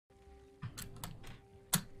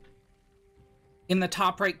In the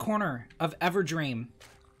top right corner of Everdream,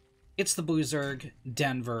 it's the blue Zerg,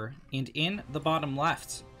 Denver, and in the bottom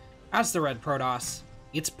left, as the red Protoss,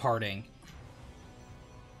 it's Parting.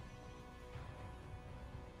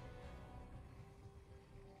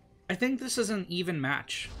 I think this is an even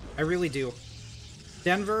match. I really do.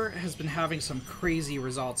 Denver has been having some crazy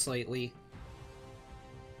results lately.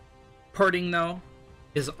 Parting, though,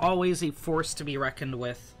 is always a force to be reckoned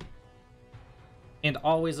with, and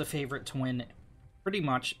always a favorite to win pretty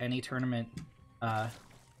much any tournament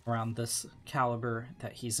around this caliber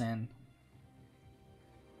that he's in.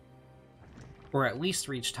 Or at least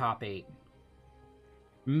reach top 8.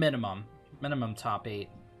 Minimum top 8.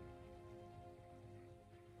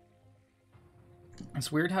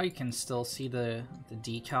 It's weird how you can still see the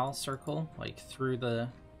decal circle, like, through the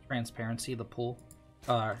transparency, the pool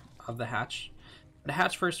of the hatch. The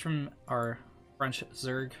hatch first from our French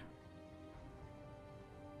Zerg.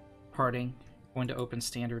 Parting, going to open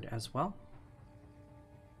standard as well.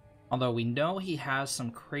 Although we know he has some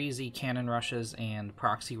crazy cannon rushes and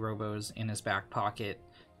proxy robos in his back pocket.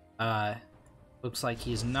 Looks like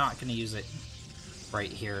he's not going to use it right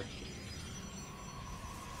here.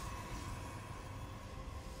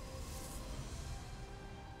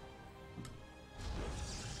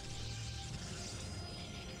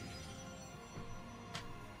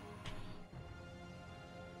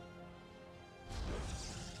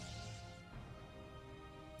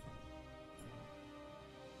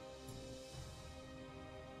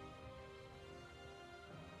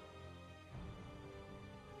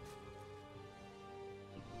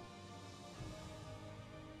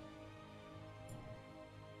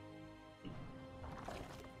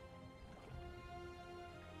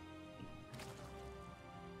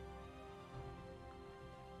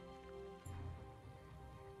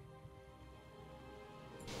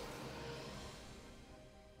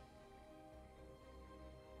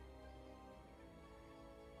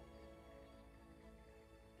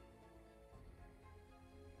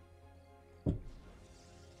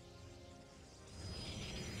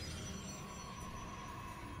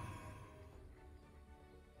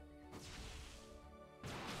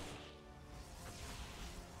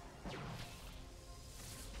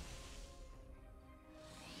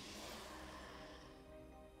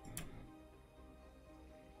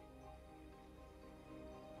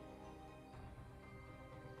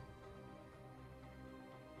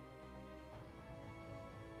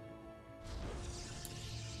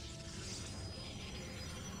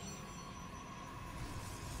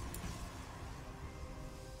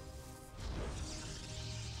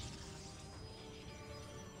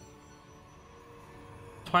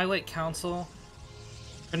 Twilight Council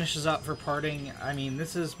finishes up for Parting. I mean,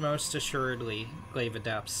 this is most assuredly Glaive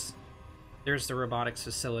Adepts. There's the robotics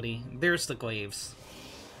facility. There's the Glaives.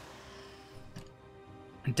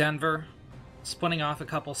 Denver, splitting off a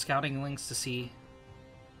couple scouting links to see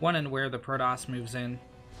when and where the Protoss moves in.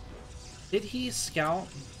 Did he scout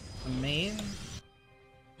the main?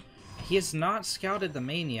 He has not scouted the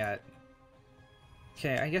main yet.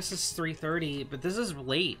 Okay, I guess it's 3:30, but this is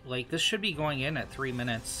late. Like, this should be going in at 3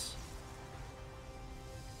 minutes.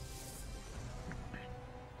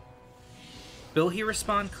 Will he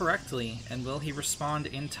respond correctly? And will he respond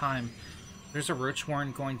in time? There's a Roach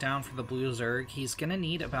Warren going down for the blue Zerg. He's gonna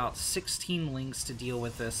need about 16 links to deal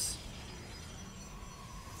with this.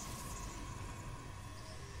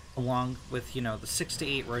 Along with, you know, the 6 to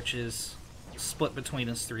 8 Roaches split between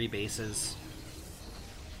his 3 bases.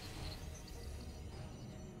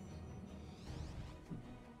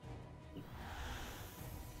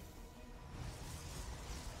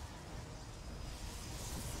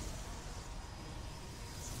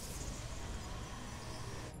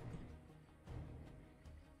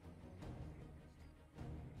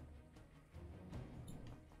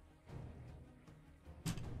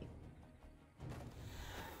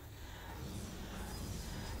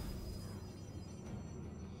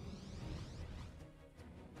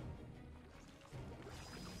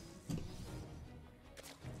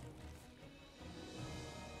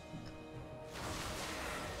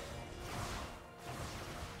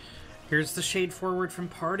 Here's the shade forward from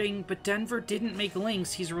Parting, but Denver didn't make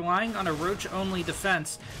links. He's relying on a Roach-only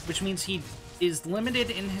defense, which means he is limited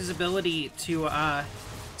in his ability to,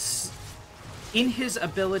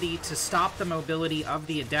 stop the mobility of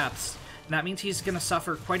the Adepts. And that means he's going to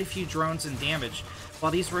suffer quite a few drones and damage.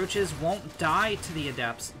 While these Roaches won't die to the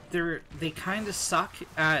Adepts, they kind of suck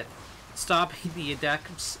at stopping the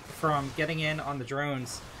Adepts from getting in on the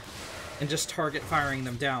drones and just target firing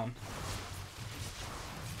them down.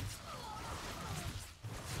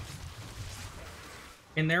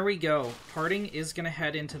 And there we go. Parting is going to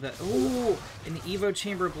head into the... Ooh! An Evo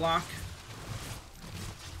Chamber block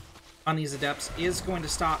on these Adepts is going to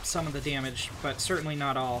stop some of the damage, but certainly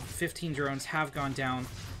not all. 15 drones have gone down.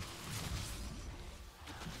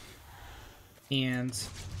 And...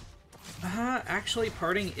 actually,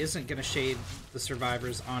 Parting isn't going to shade the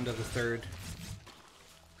survivors onto the third.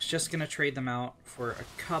 It's just going to trade them out for a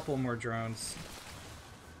couple more drones.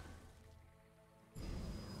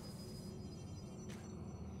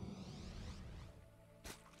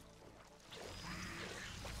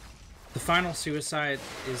 The final suicide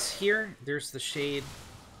is here. There's the shade.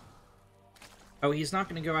 Oh, he's not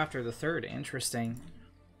going to go after the third. Interesting.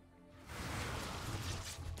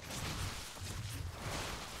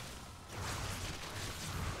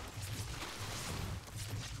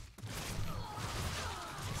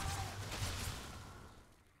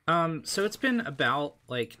 So it's been about,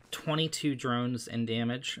 like, 22 drones in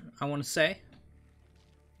damage, I want to say.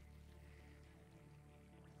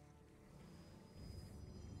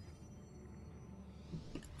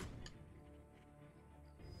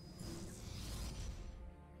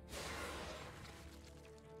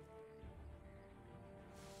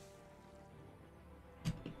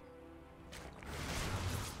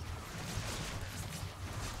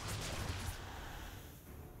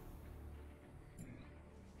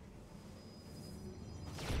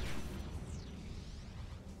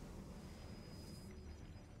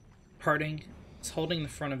 Parting is holding the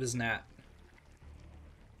front of his net.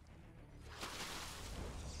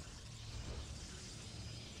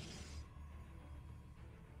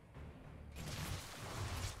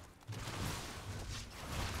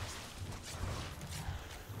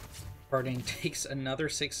 Parting takes another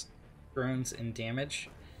 6 drones in damage.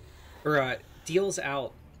 Or,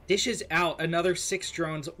 dishes out another 6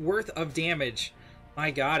 drones worth of damage. My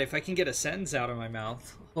god, if I can get a sentence out of my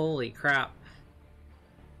mouth. Holy crap.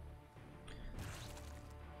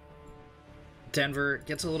 Denver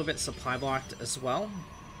gets a little bit supply blocked as well.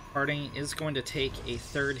 Parting is going to take a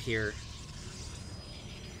third here.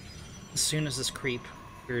 As soon as this creep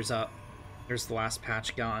clears up, there's the last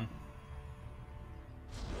patch gone.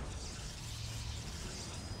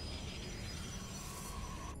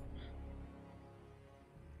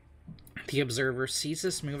 The Observer sees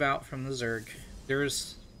this move out from the Zerg.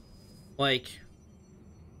 There's, like,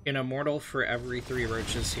 an Immortal for every 3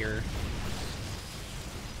 roaches here.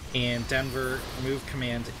 And Denver moved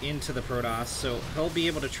command into the Protoss, so he'll be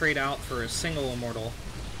able to trade out for a single Immortal.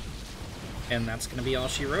 And that's going to be all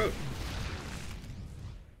she wrote.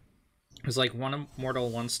 It was like 1 Immortal,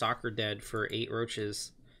 1 Stalker dead for 8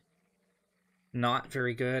 roaches. Not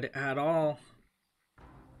very good at all.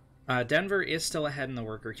 Denver is still ahead in the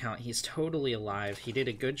worker count. He's totally alive. He did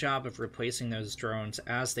a good job of replacing those drones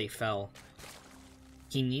as they fell.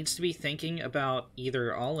 He needs to be thinking about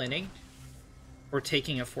either all-inning or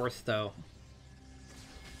taking a 4th, though.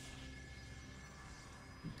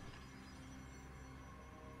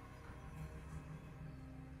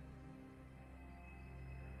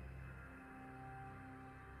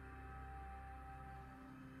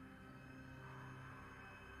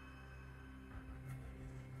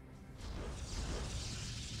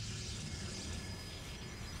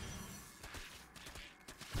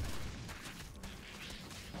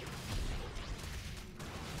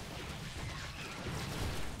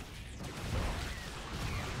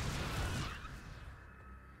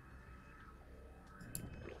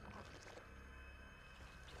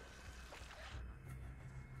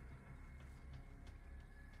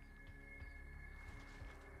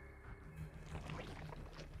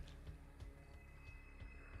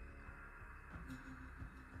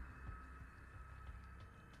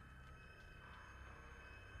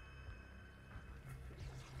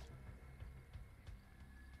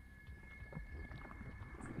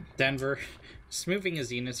 Denver just moving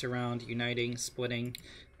his units around, uniting, splitting.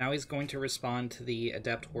 Now he's going to respond to the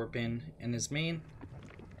Adept Warpin in his main.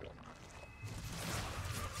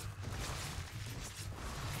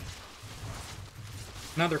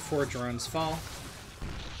 Another 4 drones fall.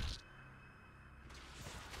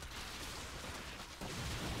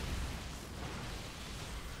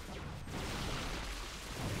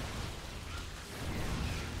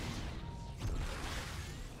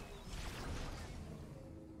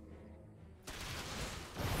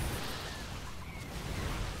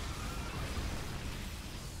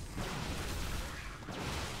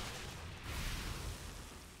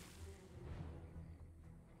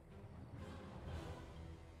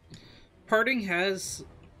 Parting has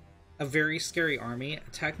a very scary army.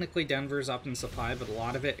 Technically, Denver's up in supply, but a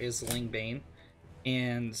lot of it is Ling Bane.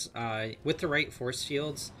 And with the right force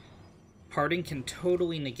fields, Parting can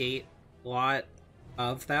totally negate a lot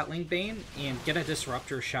of that Link Bane and get a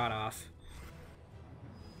Disruptor shot off.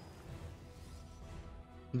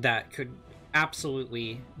 That could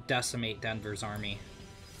absolutely decimate Denver's army.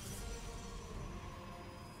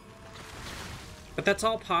 But that's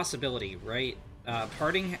all possibility, right?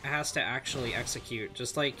 Parting has to actually execute,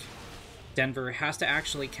 just like Denver has to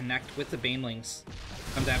actually connect with the Banelings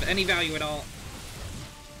for them to have any value at all.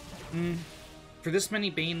 For this many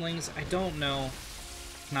Banelings, I don't know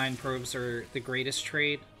if 9 probes are the greatest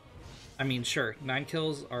trade. I mean, sure, 9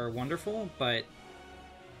 kills are wonderful, but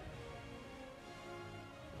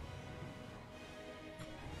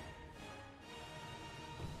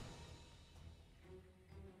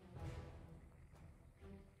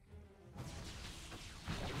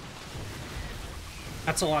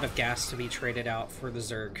that's a lot of gas to be traded out for the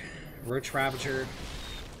Zerg. Roach Ravager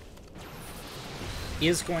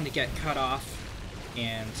is going to get cut off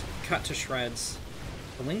and cut to shreds.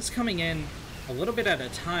 The Link's coming in a little bit at a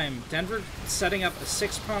time. Denver setting up a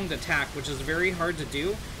 6-pronged attack, which is very hard to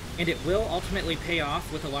do, and it will ultimately pay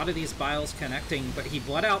off with a lot of these Biles connecting, but he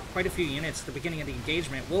bled out quite a few units at the beginning of the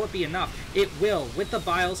engagement. Will it be enough? It will. With the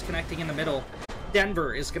Biles connecting in the middle,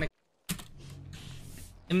 Denver is going to...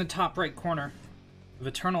 In the top right corner of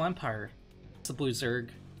Eternal Empire, it's the Blue Zerg,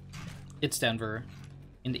 it's Denver,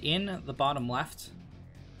 and in the bottom left,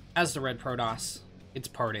 as the Red Protoss, it's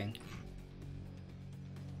Parting.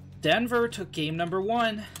 Denver took game number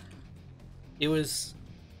 1. It was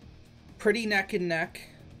pretty neck and neck.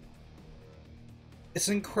 It's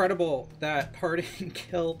incredible that Parting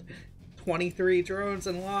killed 23 drones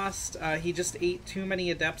and lost. He just ate too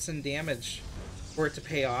many Adepts and damage for it to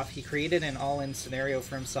pay off. He created an all-in scenario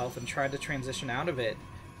for himself and tried to transition out of it,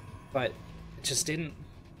 but it just didn't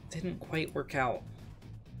quite work out.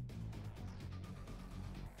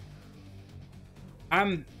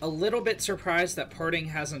 I'm a little bit surprised that Parting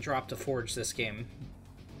hasn't dropped a Forge this game.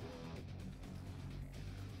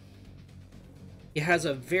 He has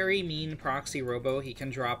a very mean proxy robo he can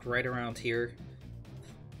drop right around here.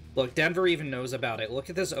 Look, Denver even knows about it. Look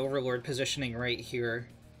at this Overlord positioning right here.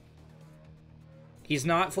 He's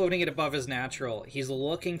not floating it above his natural. He's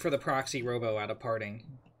looking for the proxy robo out of Parting.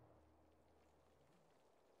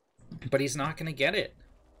 But he's not going to get it.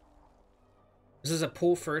 This is a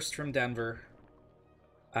pull first from Denver.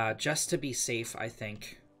 Just to be safe, I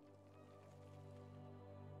think.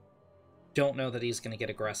 Don't know that he's going to get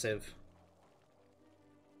aggressive.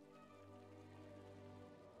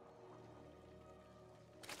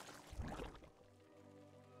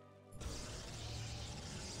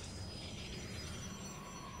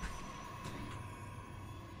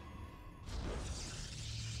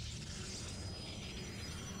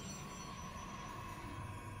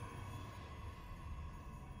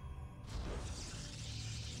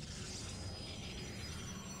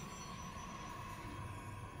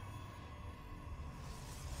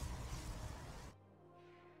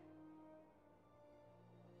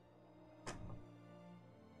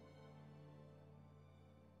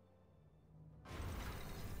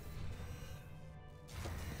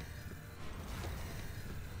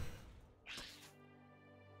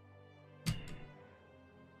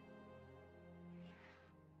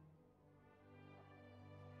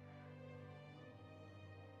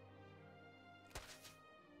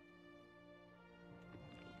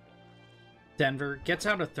 Denver gets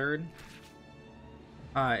out a third.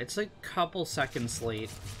 It's a couple seconds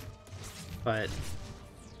late, but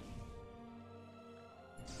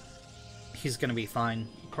he's gonna be fine.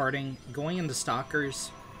 Parting, going into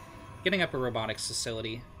Stalkers, getting up a robotics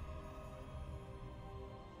facility.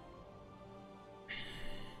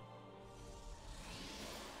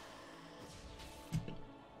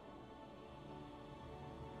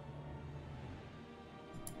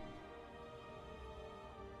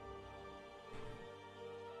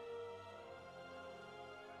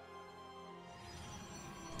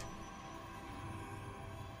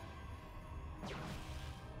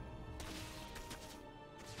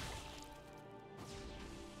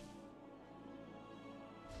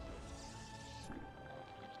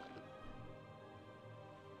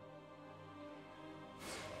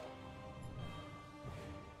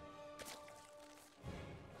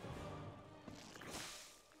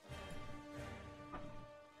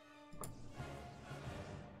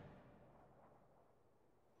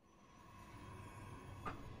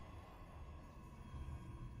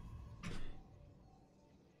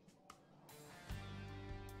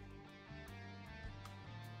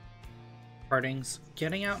 Parting's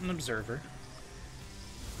getting out an observer.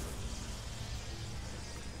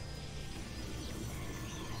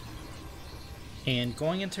 And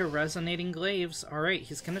going into Resonating Glaives. Alright,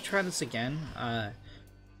 he's going to try this again.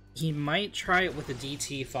 He might try it with a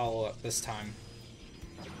DT follow-up this time.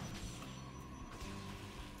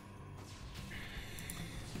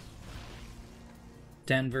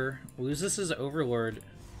 Denver loses his Overlord,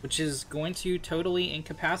 which is going to totally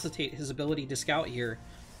incapacitate his ability to scout here.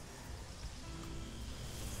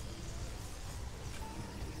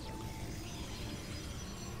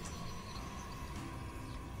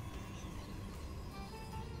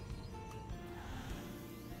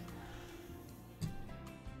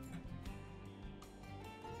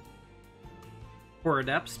 For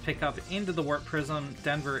Adepts, pick up into the Warp Prism.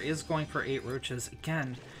 Denver is going for 8 roaches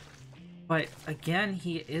again. But again,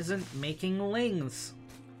 he isn't making lings.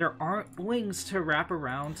 There aren't lings to wrap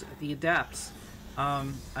around the Adepts.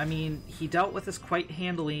 I mean, he dealt with this quite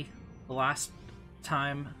handily the last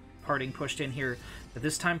time Parting pushed in here. But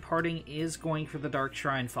this time Parting is going for the Dark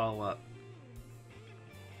Shrine follow-up.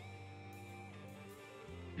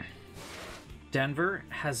 Denver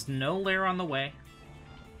has no lair on the way.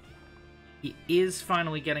 He is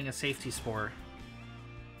finally getting a safety spore.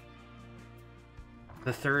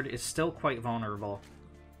 The third is still quite vulnerable.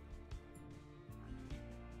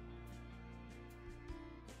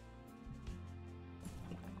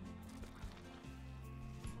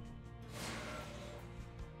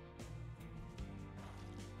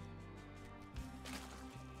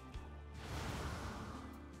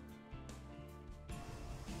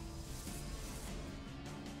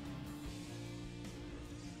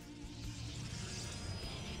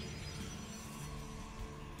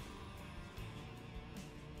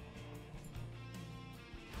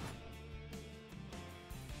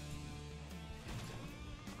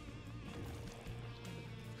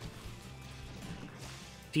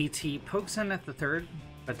 DT pokes in at the third,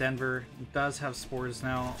 but Denver does have spores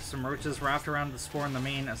now. Some roaches wrapped around the spore in the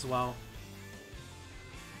main as well.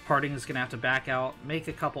 Parting is going to have to back out, make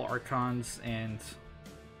a couple Archons, and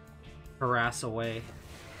harass away.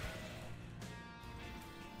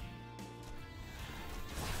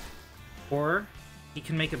 Or he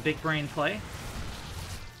can make a big brain play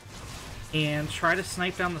and try to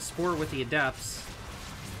snipe down the spore with the Adepts.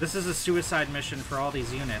 This is a suicide mission for all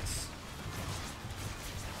these units.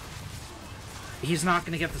 He's not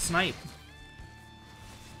going to get the snipe.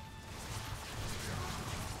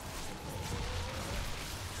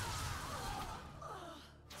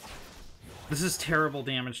 This is terrible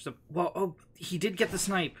damage to... Well, oh, he did get the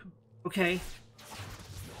snipe. Okay.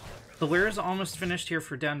 The lair is almost finished here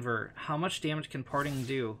for Denver. How much damage can Parting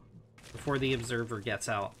do before the Observer gets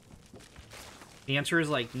out? The answer is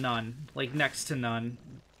like none. Like next to none.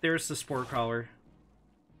 There's the Spore Crawler.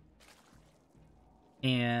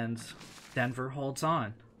 And Denver holds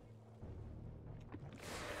on.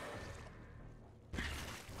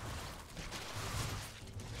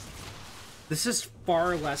 This is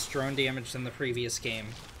far less drone damage than the previous game.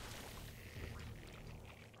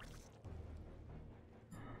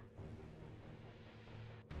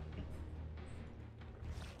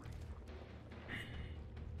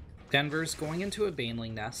 Denver's going into a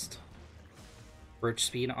Baneling nest. Roach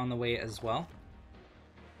speed on the way as well.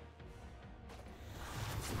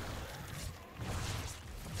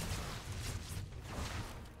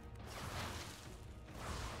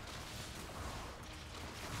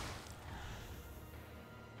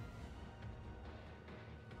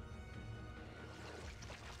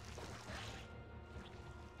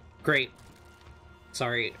 Great.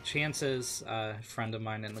 Sorry, Chance's a friend of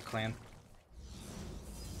mine in the clan.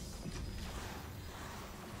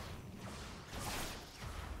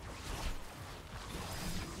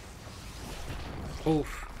 Oof.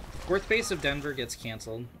 Fourth base of Denver gets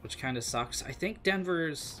canceled, which kind of sucks. I think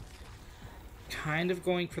Denver's kind of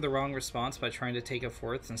going for the wrong response by trying to take a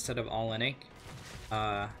fourth instead of all-inning.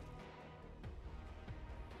 But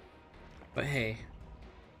hey.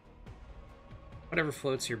 Whatever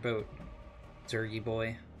floats your boat, Zergy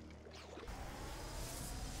boy.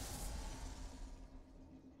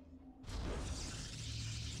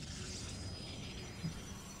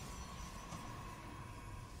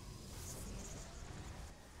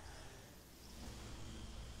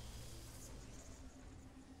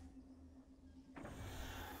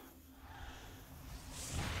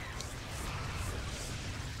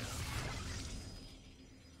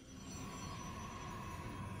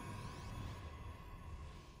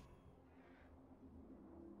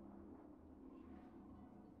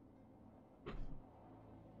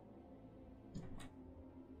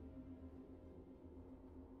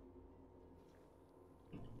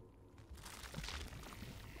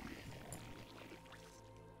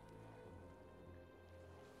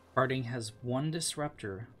 Parting has one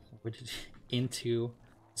Disruptor which into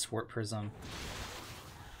Swart Prism.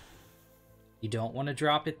 You don't want to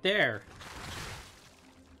drop it there.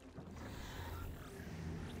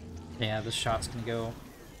 Yeah, this shot's gonna go...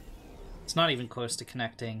 It's not even close to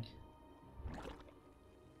connecting.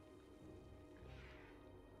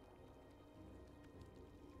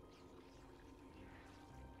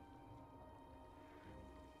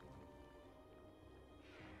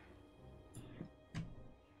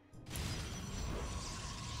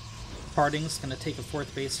 Harding's gonna take a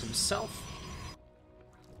 4th base himself.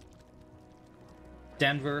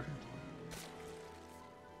 Denver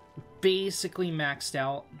basically maxed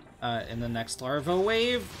out in the next larva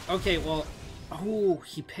wave. Okay, well, oh,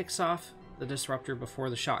 he picks off the disruptor before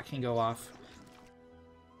the shot can go off.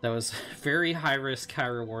 That was very high risk, high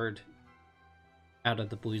reward out of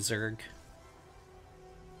the blue Zerg.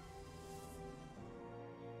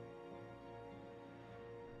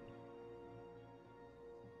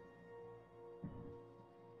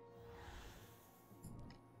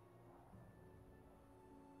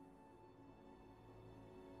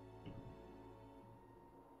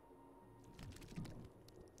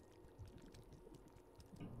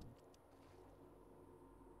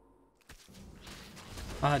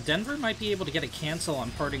 Denver might be able to get a cancel on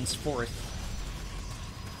Parting's 4th.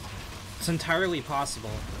 It's entirely possible.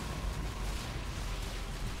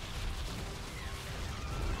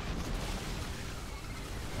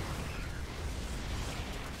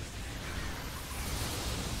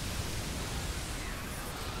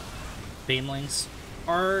 Banelings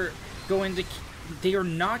are going to... They are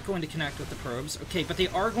not going to connect with the probes. Okay, but they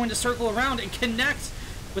are going to circle around and connect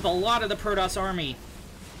with a lot of the Protoss army.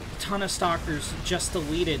 A ton of Stalkers just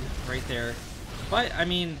deleted right there. But, I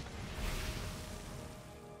mean...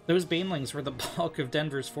 Those Banelings were the bulk of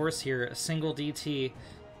Denver's force here. A single DT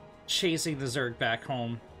chasing the Zerg back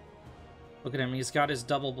home. Look at him, he's got his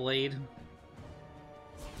double blade.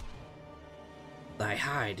 I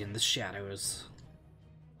hide in the shadows.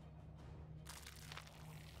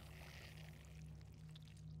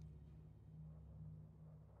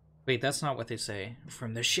 Wait, that's not what they say.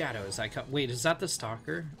 From the shadows I come. Wait, is that the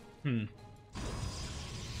Stalker?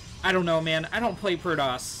 I don't know, man. I don't play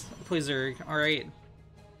Protoss. I play Zerg. Alright.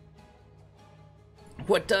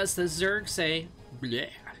 What does the Zerg say? Bleh.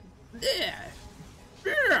 Bleh.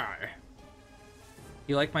 Bleh.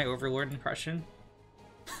 You like my Overlord impression?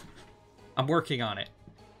 I'm working on it.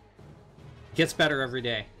 Gets better every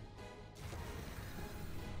day.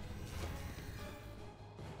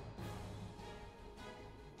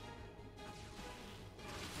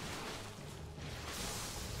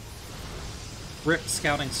 Rip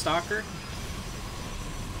scouting Stalker.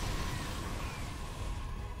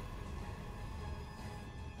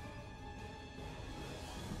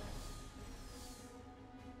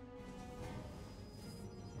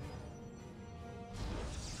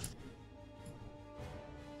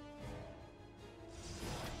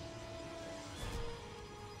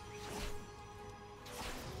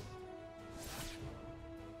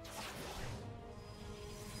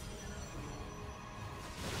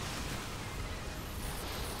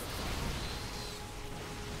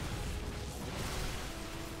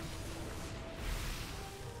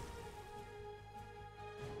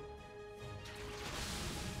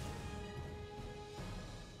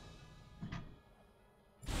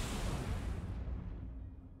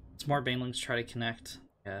 More Banelings try to connect.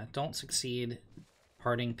 Yeah, don't succeed.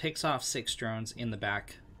 Parting picks off 6 drones in the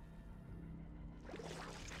back.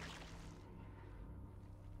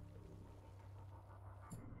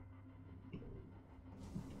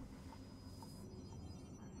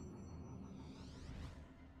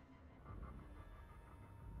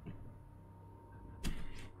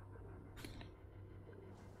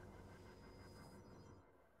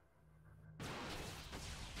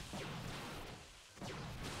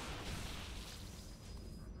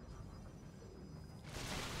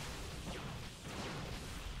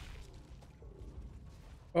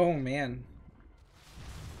 Oh man.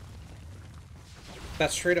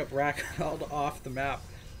 That straight up ragdolled off the map.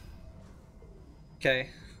 Okay.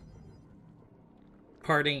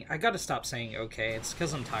 Parting. I gotta stop saying okay, it's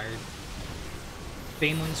because I'm tired.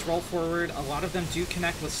 Banelings roll forward. A lot of them do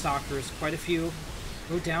connect with Stalkers. Quite a few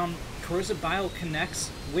go down. Corrosive Bile connects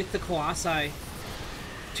with the Colossi.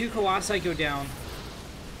 2 Colossi go down.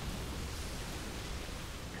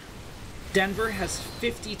 Denver has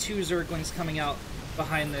 52 Zerglings coming out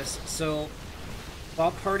behind this, so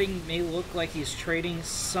while Parting may look like he's trading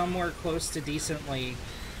somewhere close to decently,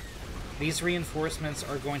 these reinforcements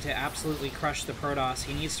are going to absolutely crush the Protoss.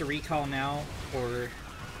 He needs to recall now, or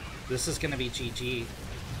this is going to be GG.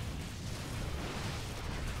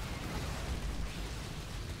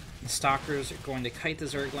 The Stalkers are going to kite the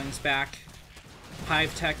Zerglings back.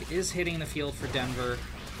 Hive Tech is hitting the field for Denver.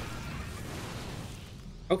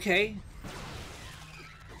 Okay.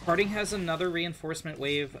 Harding has another reinforcement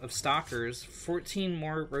wave of Stalkers. 14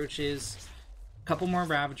 more Roaches. A couple more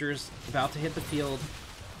Ravagers about to hit the field.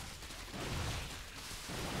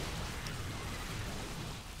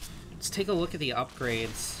 Let's take a look at the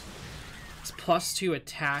upgrades. It's +2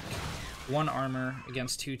 attack, 1 armor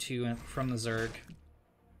against 2/2 from the Zerg.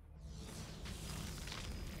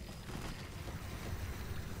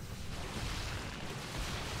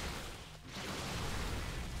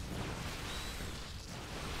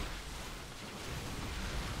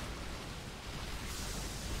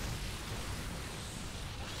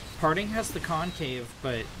 Harding has the concave,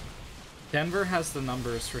 but Denver has the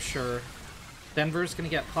numbers for sure. Denver's going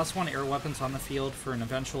to get +1 air weapons on the field for an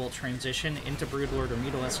eventual transition into Broodlord or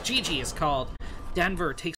Mutalisk. GG is called. Denver takes